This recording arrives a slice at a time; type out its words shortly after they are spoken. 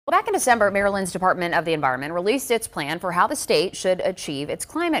Well, back in December, Maryland's Department of the Environment released its plan for how the state should achieve its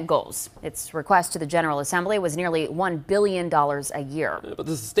climate goals. Its request to the General Assembly was nearly $1 billion a year. But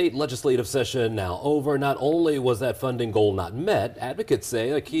the state legislative session now over. Not only was that funding goal not met, advocates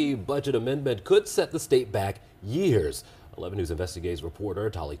say a key budget amendment could set the state back years. 11 News Investigates reporter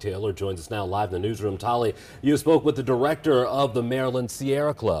Tolly Taylor joins us now live in the newsroom. Tolly, you spoke with the director of the Maryland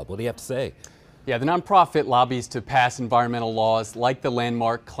Sierra Club. What do you have to say? Yeah, the nonprofit lobbies to pass environmental laws like the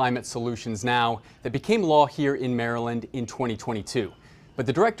landmark Climate Solutions Now that became law here in Maryland in 2022. But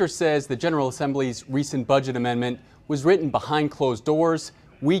the director says the General Assembly's recent budget amendment was written behind closed doors,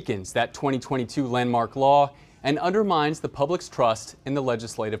 weakens that 2022 landmark law, and undermines the public's trust in the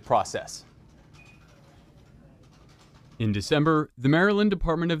legislative process. In December, the Maryland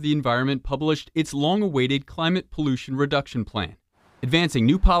Department of the Environment published its long-awaited climate pollution reduction plan, advancing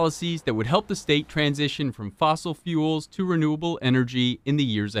new policies that would help the state transition from fossil fuels to renewable energy in the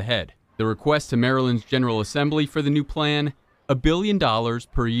years ahead. The request to Maryland's General Assembly for the new plan, $1 billion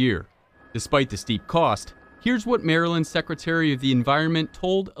per year. Despite the steep cost, here's what Maryland's Secretary of the Environment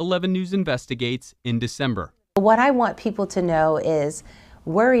told 11 News Investigates in December. What I want people to know is,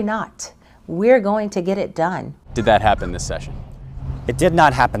 worry not. We're going to get it done. Did that happen this session? It did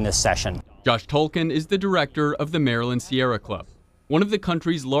not happen this session. Josh Tolkien is the director of the Maryland Sierra Club, one of the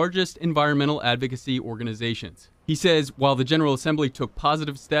country's largest environmental advocacy organizations. He says while the General Assembly took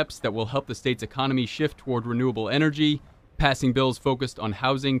positive steps that will help the state's economy shift toward renewable energy, passing bills focused on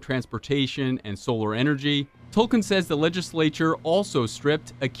housing, transportation, and solar energy, Tolkien says the legislature also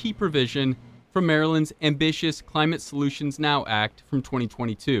stripped a key provision from Maryland's ambitious Climate Solutions Now Act from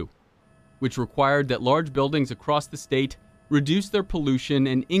 2022, which required that large buildings across the state reduce their pollution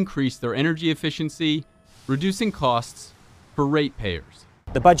and increase their energy efficiency, reducing costs for ratepayers.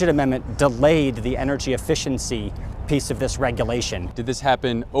 The budget amendment delayed the energy efficiency piece of this regulation. Did this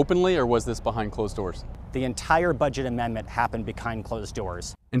happen openly or was this behind closed doors? The entire budget amendment happened behind closed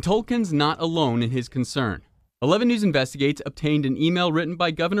doors. And Tolkien's not alone in his concern. 11 News Investigates obtained an email written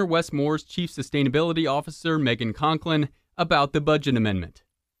by Governor Wes Moore's Chief Sustainability Officer Megan Conklin about the budget amendment.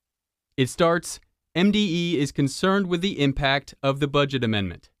 It starts, MDE is concerned with the impact of the budget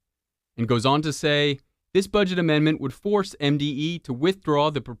amendment, and goes on to say, this budget amendment would force MDE to withdraw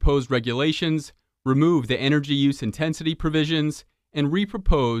the proposed regulations, remove the energy use intensity provisions, and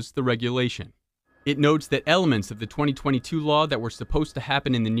repropose the regulation. It notes that elements of the 2022 law that were supposed to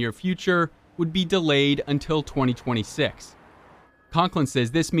happen in the near future would be delayed until 2026. Conklin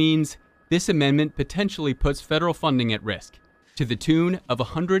says this means this amendment potentially puts federal funding at risk, to the tune of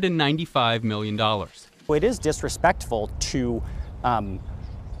 $195 million. It is disrespectful to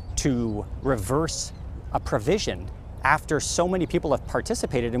reverse a provision after so many people have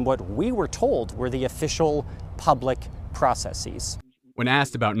participated in what we were told were the official public processes. When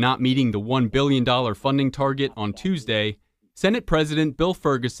asked about not meeting the $1 billion funding target on Tuesday, Senate President Bill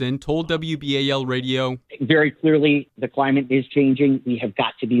Ferguson told WBAL Radio, very clearly, the climate is changing. We have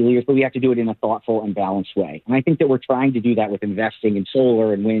got to be leaders, but we have to do it in a thoughtful and balanced way. And I think that we're trying to do that with investing in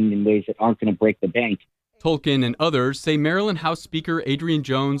solar and wind in ways that aren't going to break the bank. Tolkien and others say Maryland House Speaker Adrian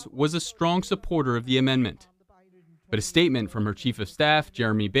Jones was a strong supporter of the amendment. But a statement from her Chief of Staff,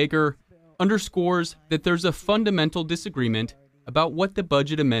 Jeremy Baker, underscores that there's a fundamental disagreement about what the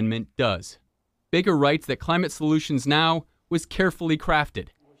budget amendment does. Baker writes that Climate Solutions Now was carefully crafted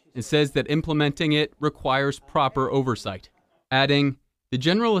and says that implementing it requires proper oversight, adding, the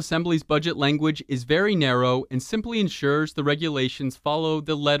General Assembly's budget language is very narrow and simply ensures the regulations follow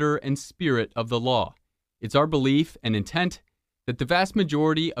the letter and spirit of the law. It's our belief and intent that the vast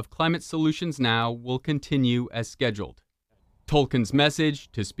majority of Climate Solutions Now will continue as scheduled. Tolkien's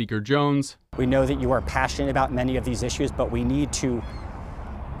message to Speaker Jones: we know that you are passionate about many of these issues, but we need to,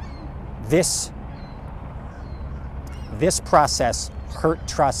 this process hurt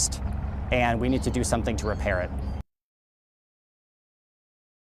trust, and we need to do something to repair it.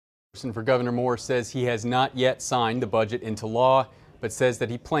 For Governor Moore says he has not yet signed the budget into law, but says that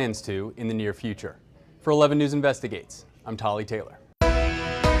he plans to in the near future. For 11 News Investigates, I'm Tolly Taylor.